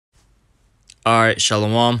All right,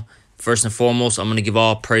 Shalom. First and foremost, I'm going to give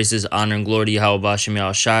all praises, honor, and glory to Yahweh Bashem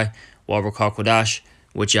Yahushai, Wabarakah Kodash,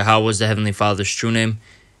 which Yahweh is the Heavenly Father's true name.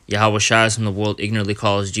 Yahweh Shai is whom the world ignorantly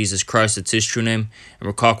calls Jesus Christ. It's his true name.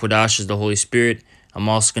 And Rakah Kodash is the Holy Spirit. I'm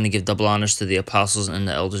also going to give double honors to the apostles and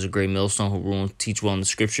the elders of Great Millstone who rule and teach well in the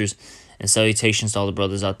scriptures. And salutations to all the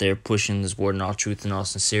brothers out there pushing this word in all truth and all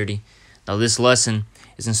sincerity. Now, this lesson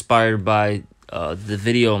is inspired by the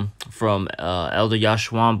video from Elder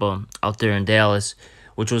Yashwamba out there in Dallas,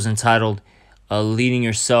 which was entitled Leading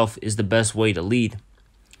Yourself is the Best Way to Lead.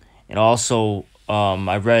 And also,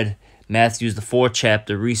 I read Matthew's the 4th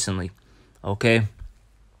chapter recently, okay?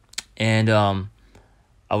 And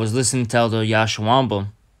I was listening to Elder Yashwamba,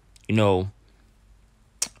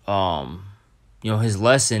 his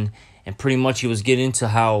lesson, and pretty much he was getting into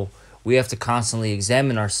how we have to constantly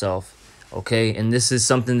examine ourselves, okay? And this is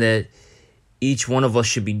something that each one of us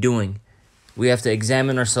should be doing. We have to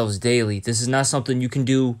examine ourselves daily. This is not something you can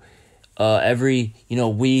do every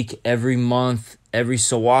week, every month, every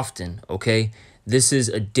so often, okay? This is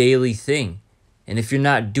a daily thing. And if you're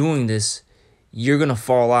not doing this, you're going to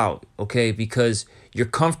fall out, okay? Because you're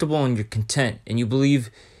comfortable and you're content and you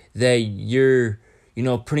believe that you're,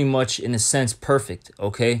 pretty much in a sense perfect,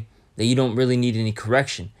 okay? That you don't really need any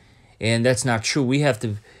correction. And that's not true. We have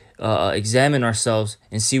to examine ourselves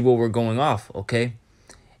and see where we're going off, okay?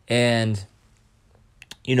 And,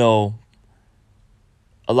 a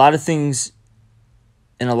lot of things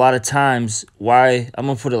and a lot of times why, I'm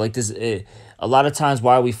going to put it like this, a lot of times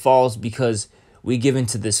why we fall is because we give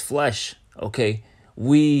into this flesh, okay?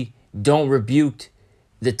 We don't rebuke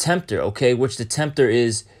the tempter, okay? Which the tempter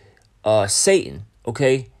is Satan,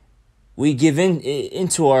 okay? We give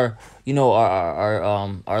into our,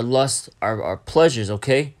 our lust, our pleasures,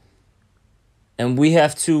 okay? And we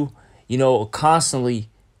have to, constantly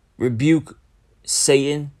rebuke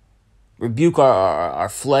Satan, rebuke our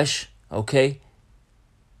flesh, okay?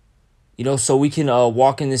 So we can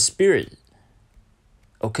walk in the spirit,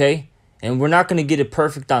 okay? And we're not going to get it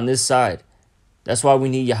perfect on this side. That's why we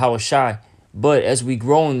need Yahweh Shai. But as we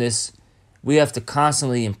grow in this, we have to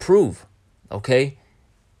constantly improve, okay?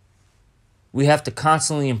 We have to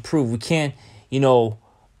constantly improve. We can't,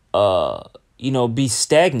 be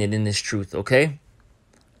stagnant in this truth, okay?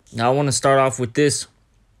 Now, I want to start off with this.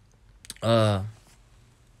 Matthew's,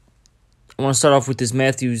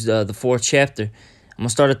 the 4th chapter. I'm going to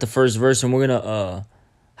start at the first verse, and we're going to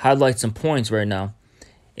highlight some points right now.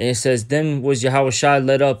 And it says, Then was Yahweh Shai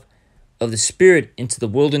led up of the Spirit into the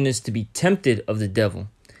wilderness to be tempted of the devil.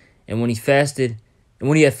 And when he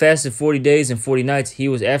had fasted 40 days and 40 nights, he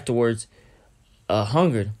was afterwards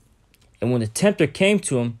hungered. And when the tempter came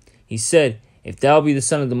to him, he said, If thou be the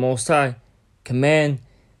Son of the Most High, command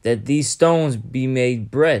that these stones be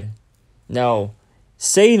made bread. Now,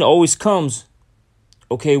 Satan always comes,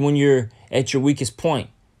 okay, when you're at your weakest point.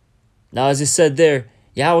 Now, as it said there,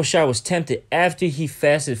 Yahweh Shai was tempted after he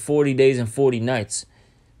fasted 40 days and 40 nights.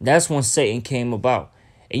 That's when Satan came about.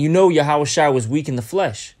 And Yahweh Shai was weak in the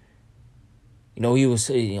flesh. He was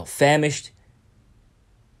famished.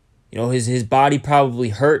 His body probably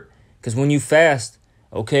hurt. Because when you fast,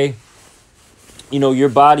 okay, your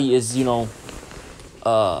body is, it'll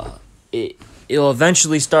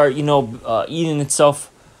eventually start, eating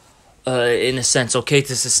itself in a sense, okay,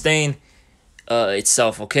 to sustain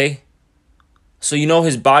itself, okay? So,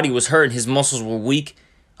 his body was hurt, his muscles were weak,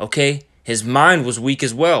 okay? His mind was weak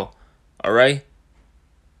as well, all right?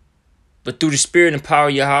 But through the spirit and power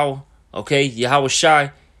of Yahweh, okay, Yahweh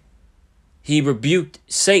Shai, he rebuked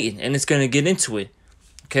Satan, and it's going to get into it,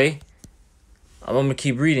 okay? I'm going to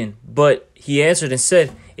keep reading. But he answered and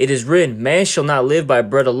said, It is written, Man shall not live by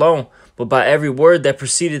bread alone, but by every word that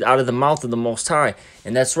proceeded out of the mouth of the Most High.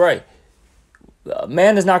 And that's right.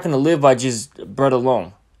 Man is not going to live by just bread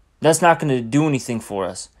alone. That's not going to do anything for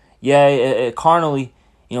us. Yeah, it carnally,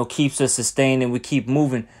 keeps us sustained and we keep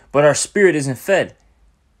moving, but our spirit isn't fed.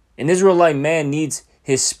 An Israelite man needs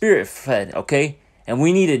his spirit fed, okay? And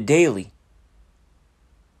we need it daily.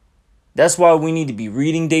 That's why we need to be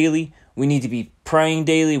reading daily. We need to be praying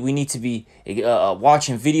daily. We need to be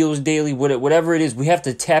watching videos daily. Whatever it is, we have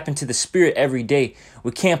to tap into the spirit every day.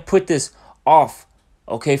 We can't put this off,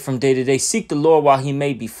 okay, from day to day. Seek the Lord while he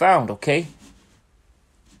may be found, okay?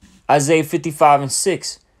 Isaiah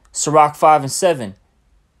 55:6, Sirach 5:7.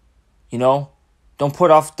 Don't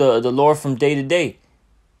put off the Lord from day to day.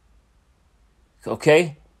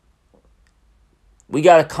 Okay? We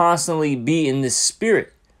got to constantly be in this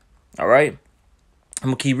spirit. All right? I'm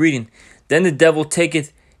going to keep reading. Then the devil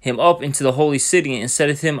taketh him up into the holy city, and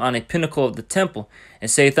setteth him on a pinnacle of the temple, and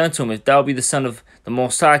saith unto him, If thou be the Son of the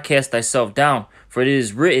Most High, cast thyself down. For it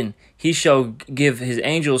is written, He shall give his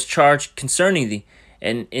angels charge concerning thee,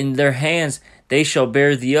 and in their hands they shall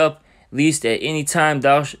bear thee up, lest at any time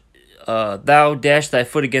thou dash thy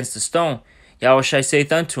foot against a stone. Yahushua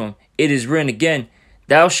saith unto him, It is written again,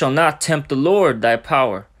 Thou shalt not tempt the Lord thy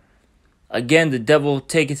power. Again the devil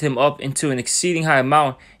taketh him up into an exceeding high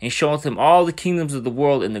mountain, and showeth him all the kingdoms of the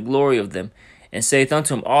world and the glory of them, and saith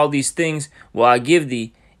unto him, All these things will I give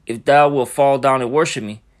thee, if thou wilt fall down and worship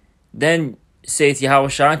me. Then saith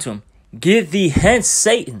Yahushua unto him, Get thee hence,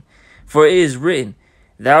 Satan, for it is written,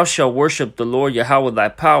 Thou shalt worship the Lord Yahweh thy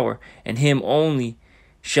power, and him only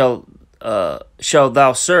shall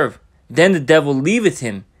thou serve. Then the devil leaveth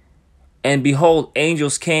him, and behold,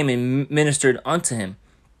 angels came and ministered unto him.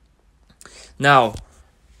 Now,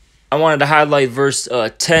 I wanted to highlight verse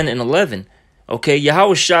 10 and 11. Okay,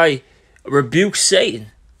 Yahushua rebukes Satan.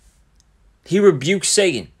 He rebukes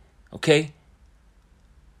Satan. Okay?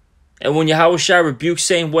 And when Yahushua rebuked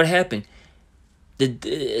Satan, what happened?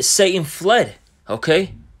 Satan fled.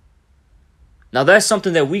 Okay? Now, that's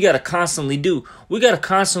something that we got to constantly do. We got to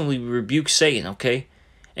constantly rebuke Satan. Okay?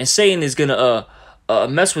 And Satan is going to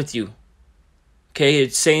mess with you. Okay?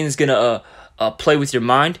 Satan is going to play with your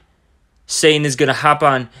mind. Satan is going to hop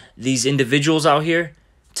on these individuals out here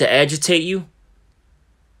to agitate you.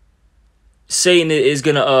 Satan is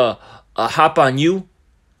going to hop on you,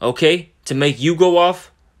 okay, to make you go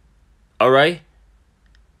off, all right?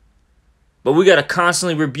 But we got to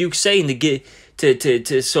constantly rebuke Satan to get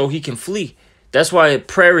to so he can flee. That's why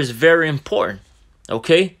prayer is very important,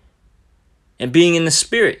 okay? And being in the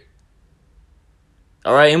Spirit,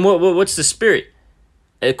 all right? And what's the Spirit?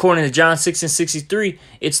 According to John 6:63,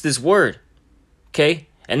 it's this word, okay?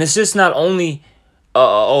 And it's just not only,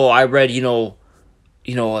 I read,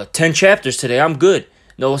 10 chapters today, I'm good.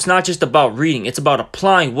 No, it's not just about reading. It's about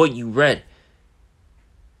applying what you read.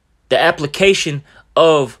 The application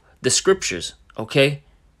of the scriptures, okay?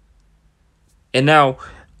 And now,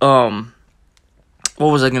 what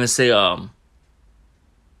was I going to say?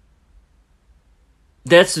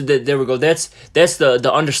 There we go. That's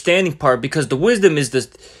the understanding part, because the wisdom is the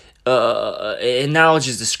and knowledge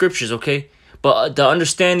is the scriptures, okay? But the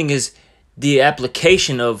understanding is the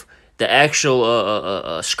application of the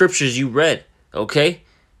actual scriptures you read, okay?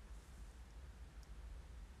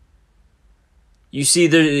 You see,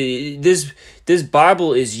 this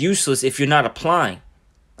Bible is useless if you're not applying,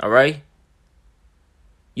 all right?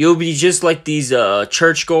 You'll be just like these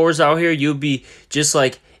churchgoers out here. You'll be just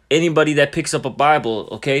like anybody that picks up a Bible,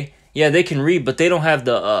 okay? Yeah, they can read, but they don't have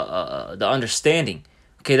the understanding.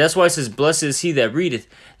 Okay, that's why it says, Blessed is he that readeth.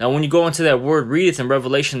 Now, when you go into that word readeth in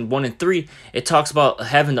Revelation 1 and 3, it talks about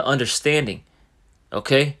having the understanding.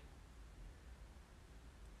 Okay?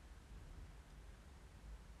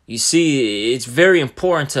 You see, it's very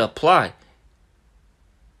important to apply.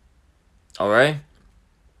 All right?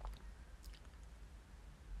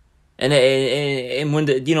 And when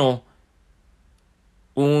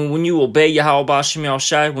when you obey Yahweh B'Shem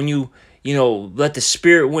Yahushai, when you let the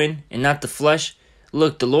Spirit win and not the flesh,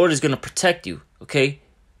 look, the Lord is going to protect you, okay?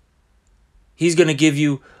 He's going to give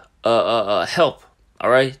you help, all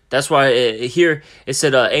right? That's why here it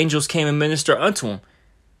said angels came and ministered unto him.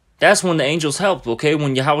 That's when the angels helped, okay?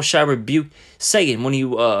 When Yahushua rebuked Satan, when he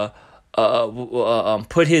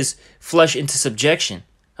put his flesh into subjection,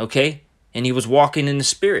 okay? And he was walking in the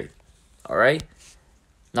Spirit, all right?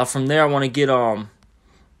 Now from there, I want to get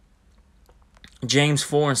James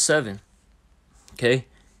 4 and 7, okay?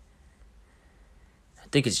 I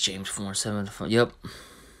think it's James 4 and 7. Yep.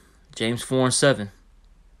 James 4 and 7.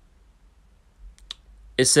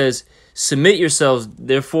 It says, Submit yourselves,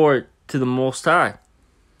 therefore, to the Most High.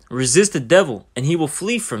 Resist the devil, and he will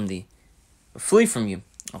flee from thee. Flee from you.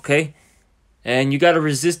 Okay? And you got to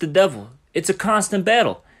resist the devil. It's a constant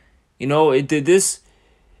battle. This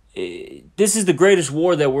is the greatest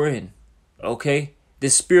war that we're in. Okay?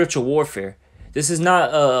 This spiritual warfare. This is not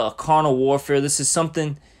a carnal warfare. This is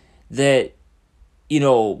something that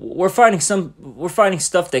we're fighting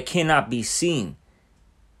stuff that cannot be seen.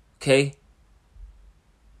 Okay?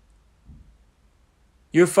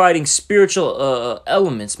 You're fighting spiritual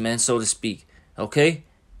elements, man, so to speak. Okay?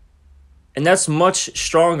 And that's much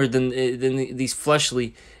stronger than these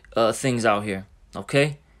fleshly things out here.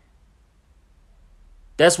 Okay?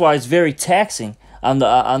 That's why it's very taxing on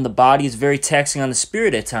the body. It's very taxing on the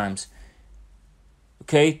spirit at times.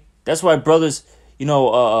 Okay? That's why brothers, they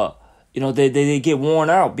get worn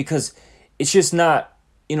out, because it's just not,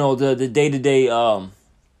 the day-to-day,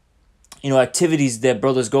 activities that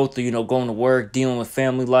brothers go through, going to work, dealing with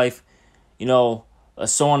family life, so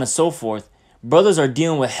on and so forth. Brothers are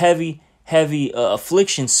dealing with heavy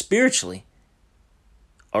affliction spiritually.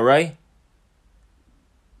 All right?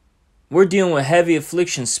 We're dealing with heavy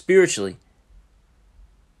affliction spiritually.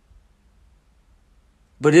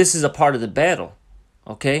 But this is a part of the battle.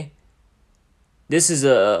 Okay? This is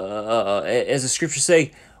as the scriptures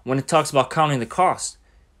say, when it talks about counting the cost.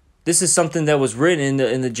 This is something that was written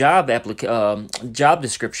in the job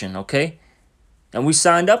description, okay? And we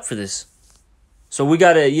signed up for this. So we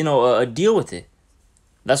got to, deal with it.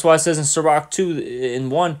 That's why it says in Sirach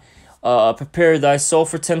 2:1, prepare thy soul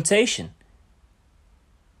for temptation.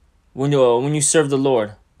 When you serve the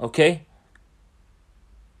Lord, okay?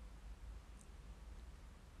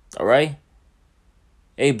 All right?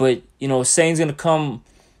 Hey, but, Satan's going to come,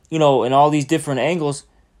 in all these different angles.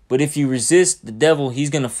 But if you resist the devil, he's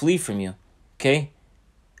going to flee from you, okay?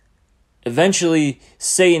 Eventually,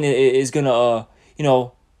 Satan is going to,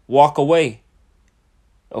 walk away,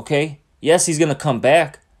 okay? Yes, he's going to come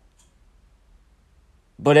back.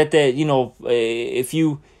 But at that, if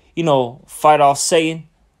you, fight off Satan,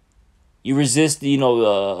 you resist,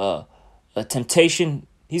 a temptation,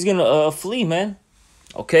 he's going to flee, man,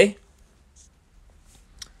 okay?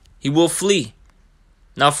 He will flee.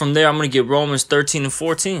 Now from there, I'm going to get Romans 13 and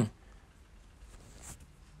 14.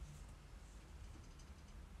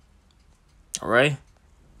 All right.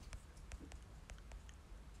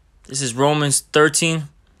 This is Romans 13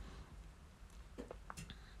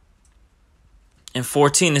 and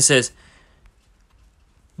 14. It says,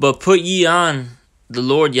 but put ye on the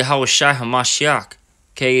Lord Yahushua HaMashiach.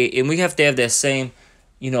 Okay. And we have to have that same,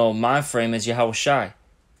 mind frame as Yahushua.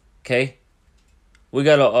 Okay. We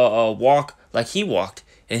got to walk like he walked.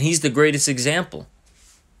 And he's the greatest example.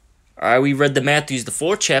 All right, we read the Matthews, the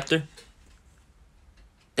 4th chapter.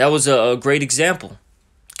 That was a great example.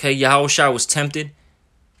 Okay, Yahushua was tempted.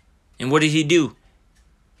 And what did he do?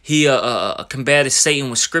 He combated Satan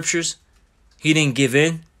with scriptures. He didn't give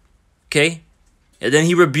in. Okay? And then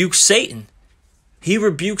he rebuked Satan. He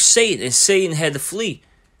rebuked Satan, and Satan had to flee.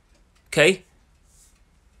 Okay?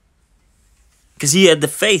 Because he had the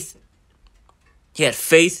faith. He had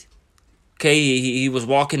faith. Okay, he was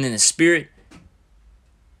walking in the spirit.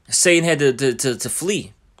 Satan had to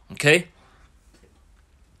flee. Okay?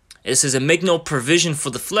 It says, and make no provision for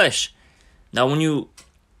the flesh. Now, when you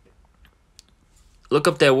look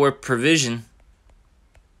up that word provision,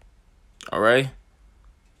 all right?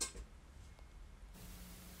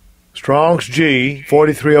 Strong's G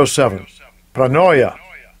 4307. Pranoia.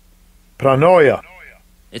 Pranoia.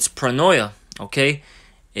 It's pranoia, okay?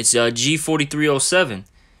 It's G 4307.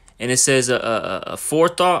 And it says a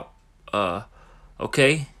forethought,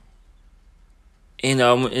 okay? And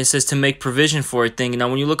it says to make provision for a thing. Now,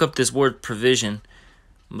 when you look up this word provision,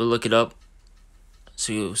 I'm going to look it up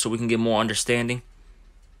so we can get more understanding.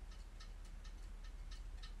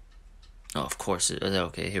 Oh, of course.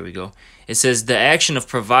 Okay, here we go. It says the action of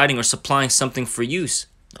providing or supplying something for use,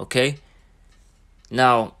 okay?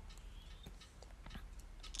 Now,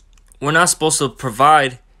 we're not supposed to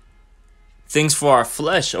provide things for our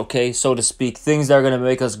flesh, okay, so to speak. Things that are going to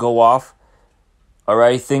make us go off, all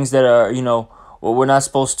right? Things that are, well, we're not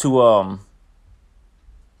supposed to,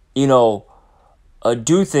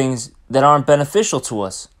 do things that aren't beneficial to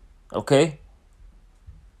us, okay?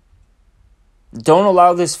 Don't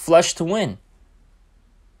allow this flesh to win.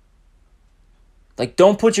 Like,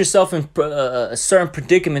 don't put yourself in certain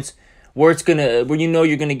predicaments where where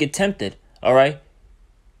you're gonna get tempted, all right?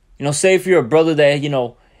 Say if you're a brother that,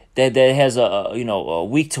 that has a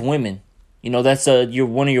weak to women, that's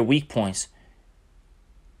one of your weak points.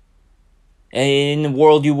 And in the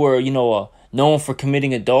world you were, known for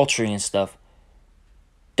committing adultery and stuff.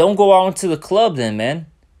 Don't go out into the club then, man.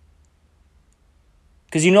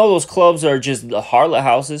 Because those clubs are just the harlot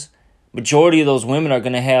houses. Majority of those women are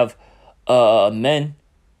going to have men.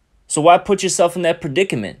 So why put yourself in that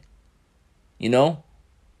predicament?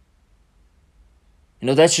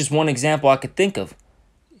 That's just one example I could think of.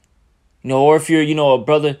 Or if you're, a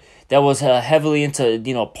brother that was heavily into,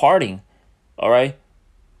 partying, all right?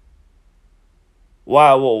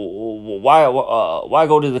 Why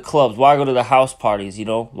go to the clubs? Why go to the house parties,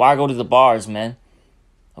 Why go to the bars, man?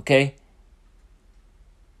 Okay?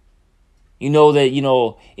 That, you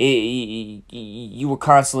were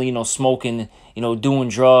constantly, smoking, doing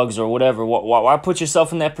drugs or whatever. Why put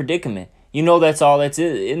yourself in that predicament? That's all that's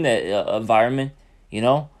in that environment,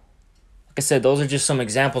 Like I said, those are just some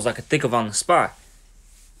examples I could think of on the spot.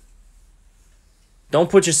 Don't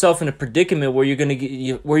put yourself in a predicament where you're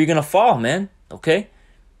gonna fall, man. Okay?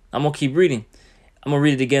 I'm gonna keep reading. I'm gonna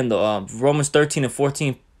read it again though. Romans 13 and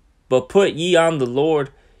 14. But put ye on the Lord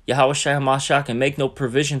Yahushua HaMashiach, and make no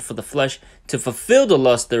provision for the flesh to fulfill the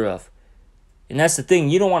lust thereof. And that's the thing.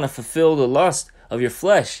 You don't want to fulfill the lust of your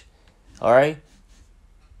flesh. All right.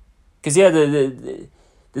 Because yeah, the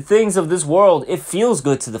things of this world, it feels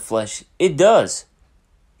good to the flesh. It does.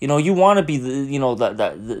 You know, you want to be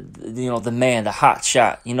the man, the hot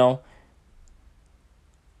shot. You know,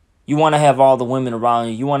 you want to have all the women around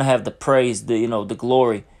you. You want to have the praise, the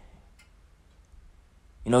glory.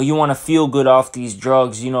 You know, you want to feel good off these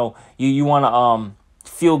drugs. You know, you want to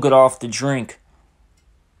feel good off the drink.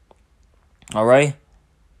 All right.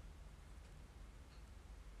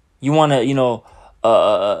 You want to,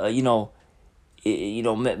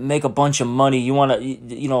 make a bunch of money. You want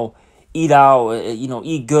to, eat out,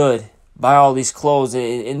 eat good, buy all these clothes,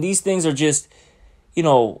 and these things are just,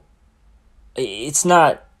 it's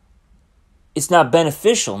not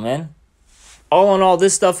beneficial, man. All in all,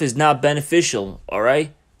 this stuff is not beneficial. All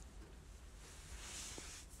right.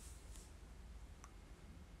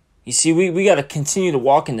 You see, we got to continue to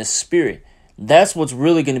walk in the Spirit. That's what's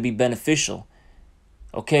really going to be beneficial.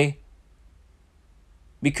 Okay?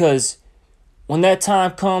 Because when that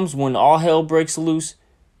time comes, when all hell breaks loose,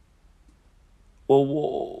 well,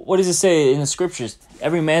 what does it say in the scriptures?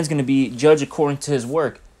 Every man's going to be judged according to his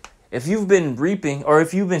work. If you've been reaping, or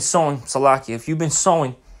if you've been sowing, Salakia, if you've been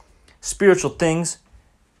sowing spiritual things,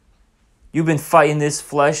 you've been fighting this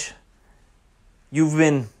flesh, you've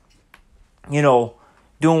been,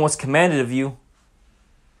 doing what's commanded of you,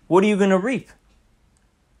 what are you going to reap?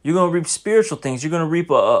 You're going to reap spiritual things. You're going to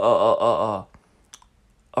reap a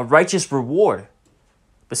righteous reward.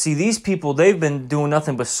 But see, these people, they've been doing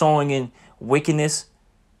nothing but sowing in wickedness,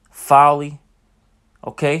 folly.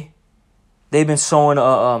 Okay? They've been sowing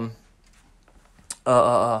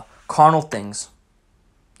carnal things.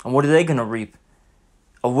 And what are they going to reap?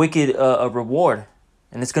 A wicked reward.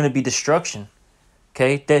 And it's going to be destruction.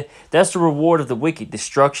 Okay? That's the reward of the wicked.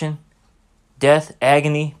 Destruction, death,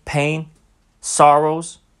 agony, pain,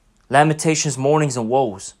 sorrows, lamentations, mournings, and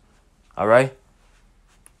woes. All right?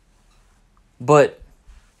 But,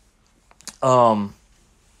 the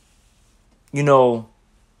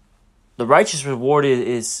righteous reward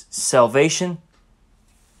is salvation,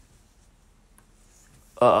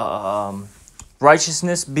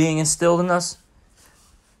 righteousness being instilled in us,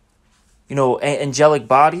 angelic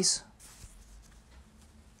bodies,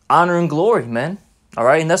 honor and glory, man. All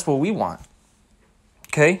right? And that's what we want.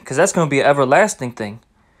 Okay? Because that's going to be an everlasting thing.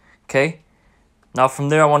 Okay? Now from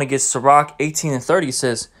there, I want to get Sirach 18 and 30. It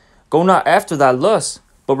says, go not after thy lust,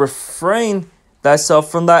 but refrain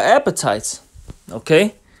thyself from thy appetites.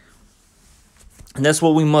 Okay? And that's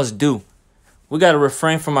what we must do. We got to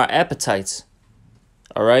refrain from our appetites.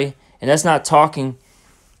 All right? And that's not talking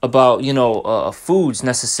about, foods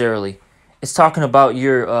necessarily. It's talking about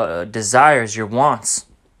your desires, your wants.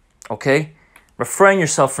 Okay? Refrain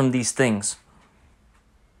yourself from these things.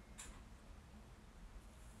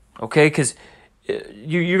 Okay? Because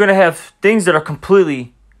you're going to have things that are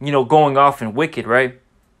completely, going off and wicked, right?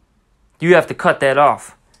 You have to cut that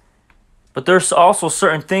off. But there's also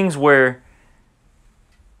certain things where,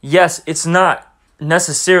 yes, it's not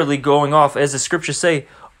necessarily going off. As the scriptures say,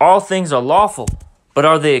 all things are lawful, but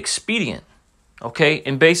are they expedient? Okay?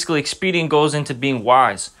 And basically expedient goes into being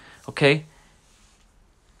wise. Okay?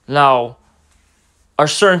 Now, are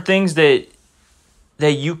certain things that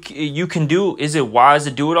you can do, is it wise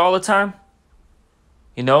to do it all the time?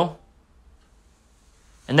 And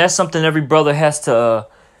that's something every brother has to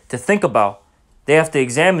think about. They have to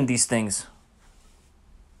examine these things.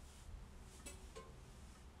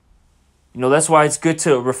 That's why it's good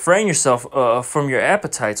to refrain yourself from your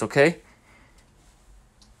appetites, okay?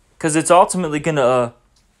 Because it's ultimately going to,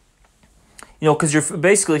 because you're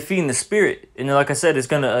basically feeding the spirit. And like I said, that's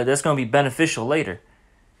going to be beneficial later.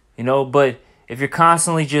 But if you're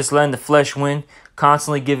constantly just letting the flesh win,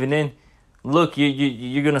 constantly giving in, look,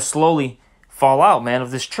 you're going to slowly fall out, man,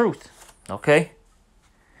 of this truth, okay?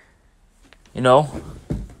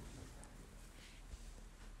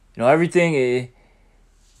 Everything,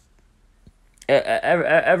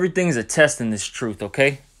 everything's a test in this truth,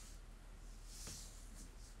 okay?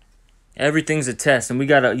 Everything's a test, and we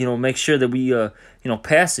got to, make sure that we,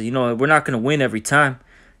 pass it. We're not going to win every time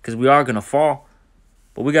because we are going to fall.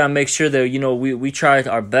 But we got to make sure that, we try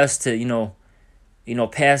our best to,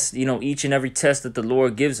 pass, each and every test that the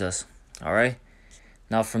Lord gives us. All right?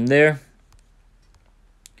 Now, from there,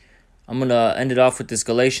 I'm going to end it off with this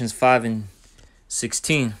Galatians 5 and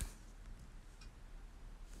 16.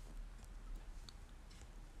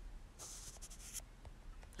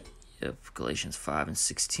 Yep, Galatians 5 and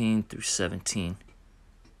 16 through 17.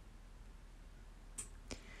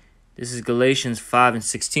 This is Galatians 5 and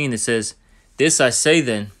 16. It says, this I say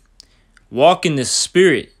then, walk in the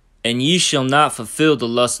Spirit, and ye shall not fulfill the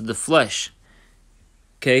lust of the flesh.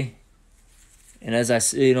 Okay? And as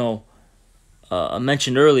I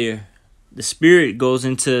mentioned earlier, the spirit goes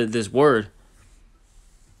into this word.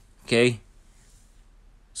 Okay?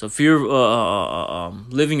 So if you're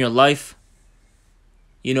living your life,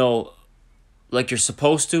 like you're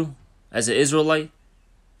supposed to, as an Israelite,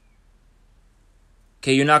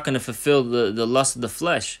 okay, you're not going to fulfill the lust of the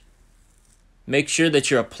flesh. Make sure that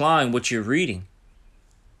you're applying what you're reading.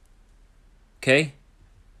 Okay?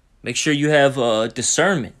 Make sure you have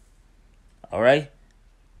discernment. All right?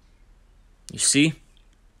 You see?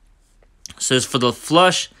 It says, for the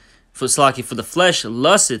flesh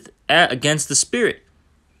lusteth against the spirit,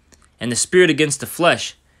 and the spirit against the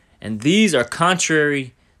flesh. And these are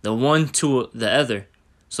contrary the one to the other,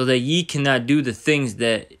 so that ye cannot do the things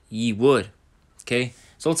that ye would. Okay?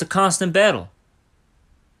 So it's a constant battle.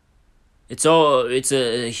 The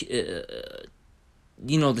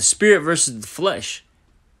spirit versus the flesh.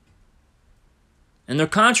 And they're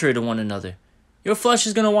contrary to one another. Your flesh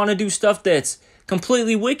is going to want to do stuff that's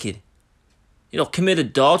completely wicked. Commit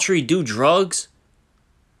adultery, do drugs,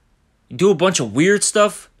 do a bunch of weird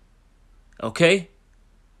stuff. Okay?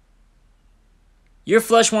 Your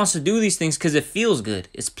flesh wants to do these things because it feels good.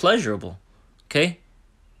 It's pleasurable. Okay?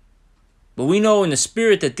 But we know in the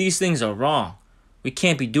spirit that these things are wrong. We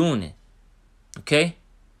can't be doing it. Okay?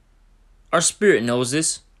 Our spirit knows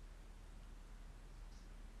this.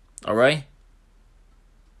 Alright?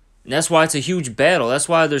 And that's why it's a huge battle. That's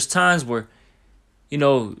why there's times where,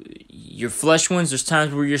 your flesh wins. There's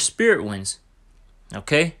times where your spirit wins.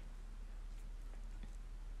 Okay?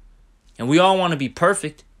 And we all want to be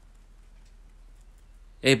perfect.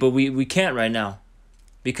 Hey, but we can't right now.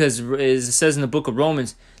 Because as it says in the book of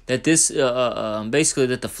Romans, that this, basically,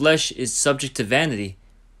 that the flesh is subject to vanity.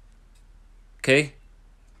 Okay? I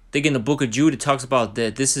think in the book of Jude, it talks about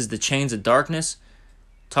that this is the chains of darkness.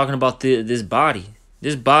 Talking about this body.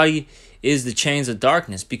 This body is the chains of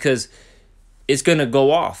darkness because it's going to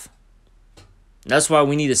go off. That's why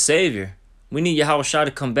we need a Savior. We need Yahushua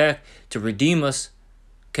to come back to redeem us.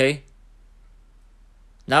 Okay?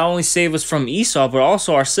 Not only save us from Esau, but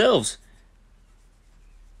also ourselves.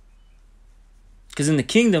 Because in the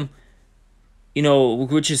kingdom,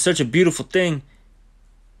 which is such a beautiful thing,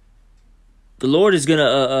 the Lord is going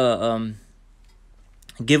to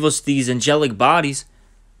give us these angelic bodies.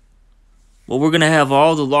 Well, we're going to have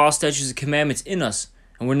all the law, statutes, and commandments in us.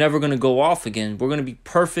 And we're never going to go off again. We're going to be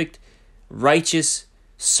perfect, righteous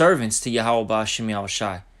servants to Yahweh Ba'ashem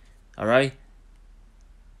Yahushai. All right?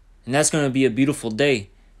 And that's going to be a beautiful day.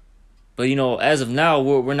 But, as of now,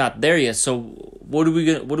 we're not there yet. So what do we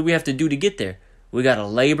have to do to get there? We got to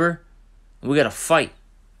labor. And we got to fight.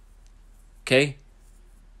 Okay?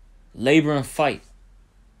 Labor and fight.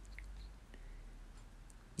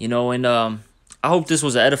 And I hope this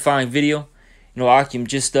was an edifying video. Akim,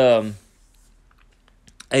 just resist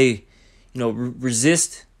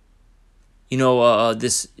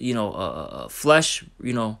this flesh.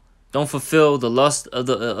 Don't fulfill the lust of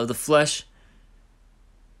the flesh.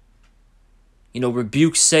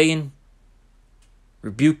 Rebuke Satan,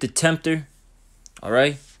 rebuke the tempter. All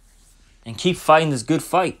right, and keep fighting this good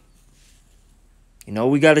fight.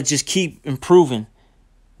 We got to just keep improving.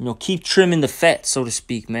 Keep trimming the fat, so to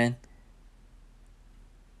speak, man.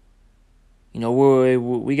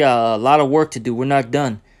 We got a lot of work to do. We're not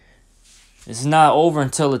done. It's not over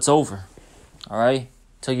until it's over. All right?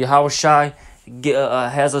 Until Yahushua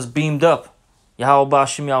has us beamed up. Yahweh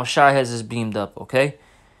Ba'ashem Yahushua has us beamed up, okay?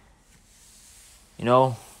 And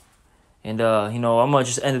I'm going to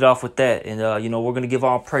just end it off with that. And, we're going to give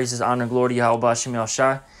all praises, honor, and glory to Yahweh Ba'ashem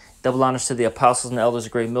Yahushua. Double honors to the apostles and the elders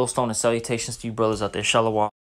of Great Millstone, and salutations to you brothers out there. Shalom.